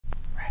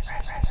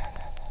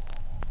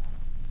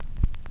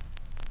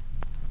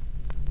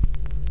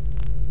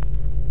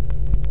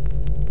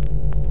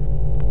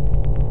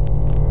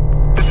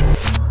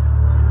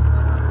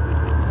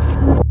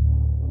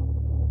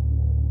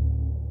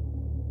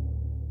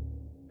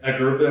A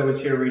group that was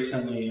here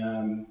recently,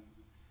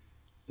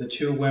 the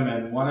two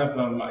women, one of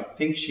them, I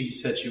think she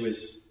said she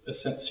was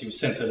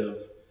sensitive.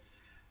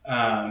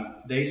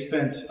 They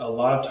spent a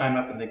lot of time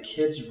up in the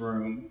kids'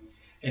 room,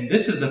 and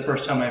this is the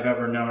first time I've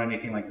ever known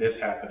anything like this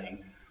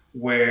happening,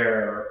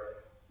 where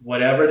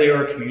whatever they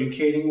were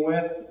communicating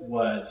with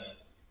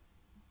was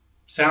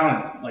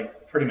sounded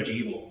like pretty much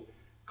evil,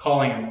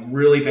 calling them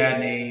really bad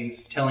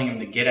names, telling them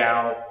to get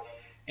out,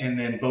 and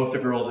then both the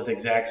girls at the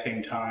exact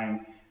same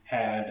time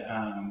had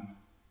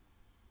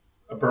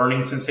a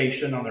burning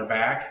sensation on their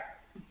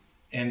back,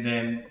 and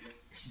then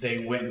they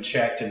went and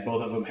checked, and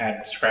both of them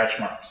had scratch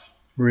marks.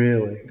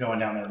 Really? Going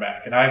down their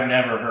back. And I've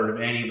never heard of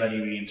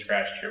anybody being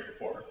scratched here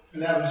before.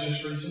 And that was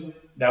just recently?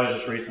 That was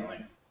just recently.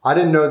 I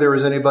didn't know there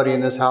was anybody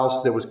in this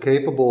house that was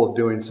capable of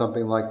doing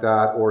something like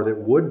that or that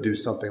would do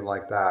something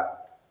like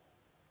that.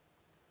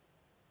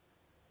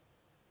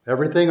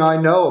 Everything I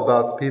know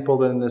about the people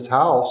that are in this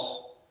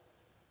house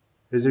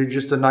is they're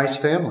just a nice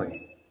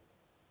family.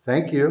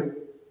 Thank you.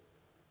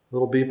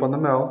 Little beep on the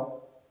Mel.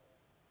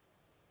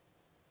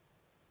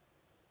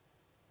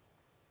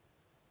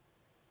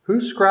 Who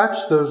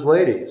scratched those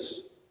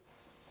ladies?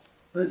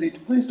 Lizzie,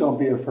 please don't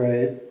be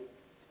afraid.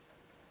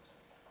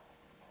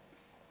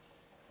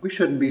 We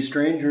shouldn't be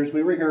strangers.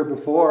 We were here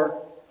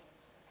before.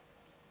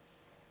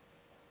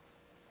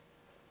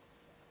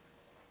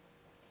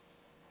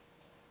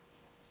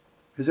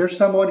 Is there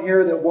someone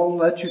here that won't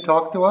let you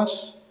talk to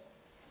us?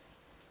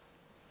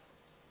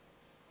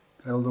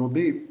 Got a little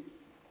beep.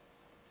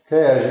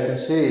 Okay, as you can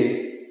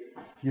see,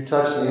 you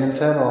touch the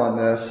antenna on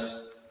this,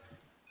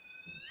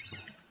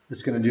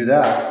 it's going to do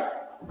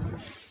that.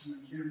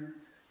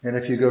 And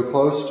if you go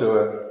close to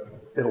it,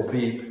 it'll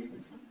beep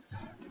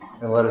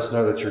and let us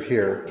know that you're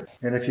here.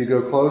 And if you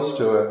go close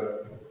to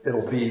it,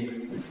 it'll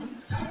beep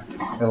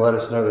and let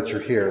us know that you're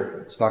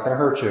here. It's not going to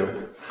hurt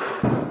you.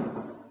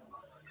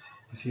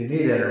 If you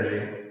need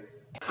energy,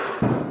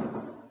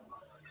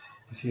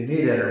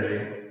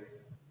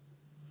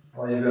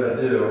 all you've got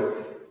to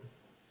do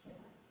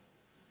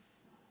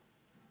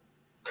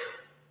is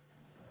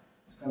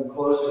come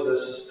close to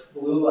this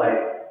blue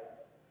light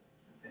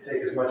and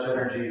take as much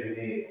energy as you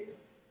need.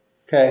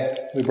 Okay,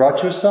 we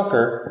brought you a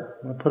sucker.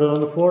 I'm going to put it on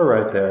the floor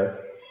right there.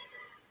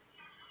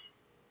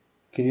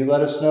 Can you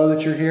let us know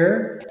that you're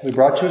here? We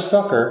brought you a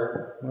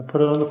sucker. I'm going to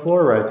put it on the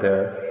floor right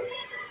there.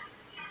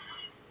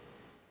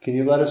 Can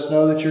you let us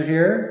know that you're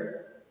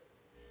here?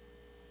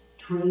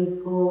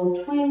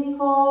 Twinkle,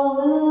 twinkle,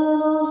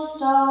 little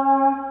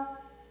star,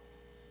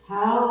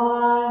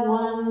 how I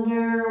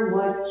wonder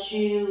what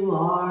you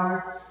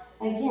are.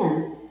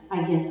 Again,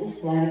 I get the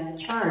static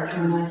charge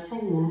when I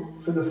sing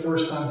that. For the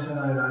first time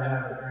tonight, I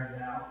have it right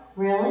now.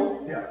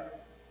 Really? Yeah.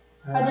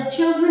 Are the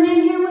children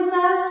in here with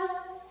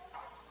us?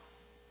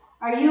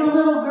 Are you a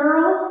little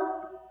girl?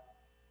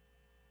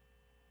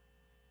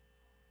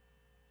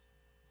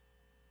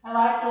 I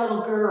like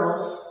little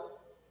girls.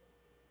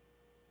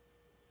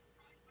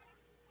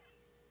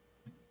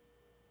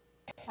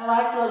 I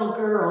like little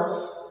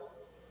girls.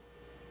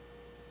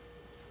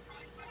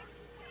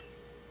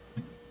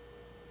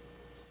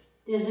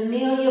 Does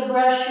Amelia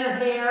brush your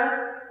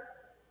hair?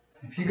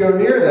 If you go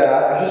near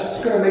that, it's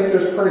just going to make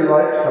those pretty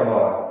lights come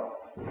on.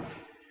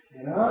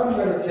 And I'm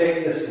going to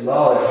take this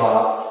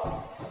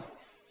lollipop.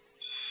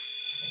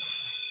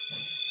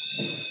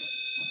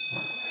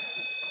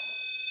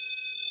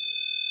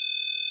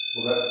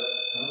 Well, I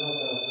don't know if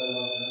that'll set it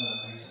off or not.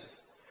 I think so.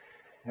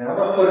 And I'm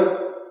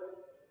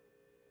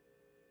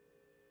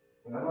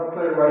going to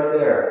put it right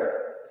there.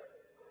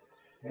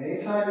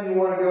 Anytime you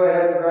want to go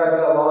ahead and grab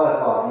that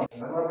lollipop,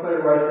 I'm going to put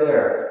it right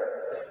there.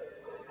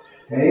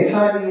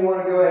 Anytime you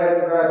want to go ahead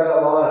and grab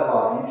that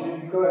lollipop,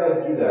 you go ahead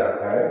and do that,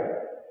 okay?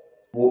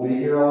 We'll be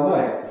here all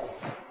night.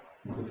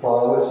 You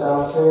follow us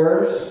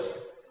downstairs,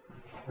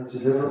 or to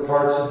different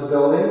parts of the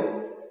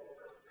building,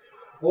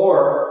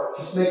 or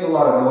just make a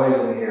lot of noise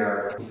in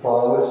here. You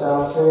follow us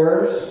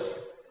downstairs,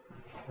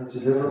 or to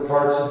different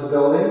parts of the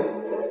building,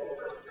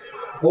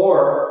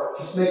 or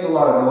just make a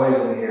lot of noise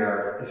in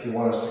here if you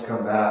want us to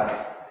come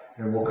back,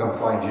 and we'll come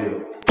find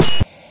you.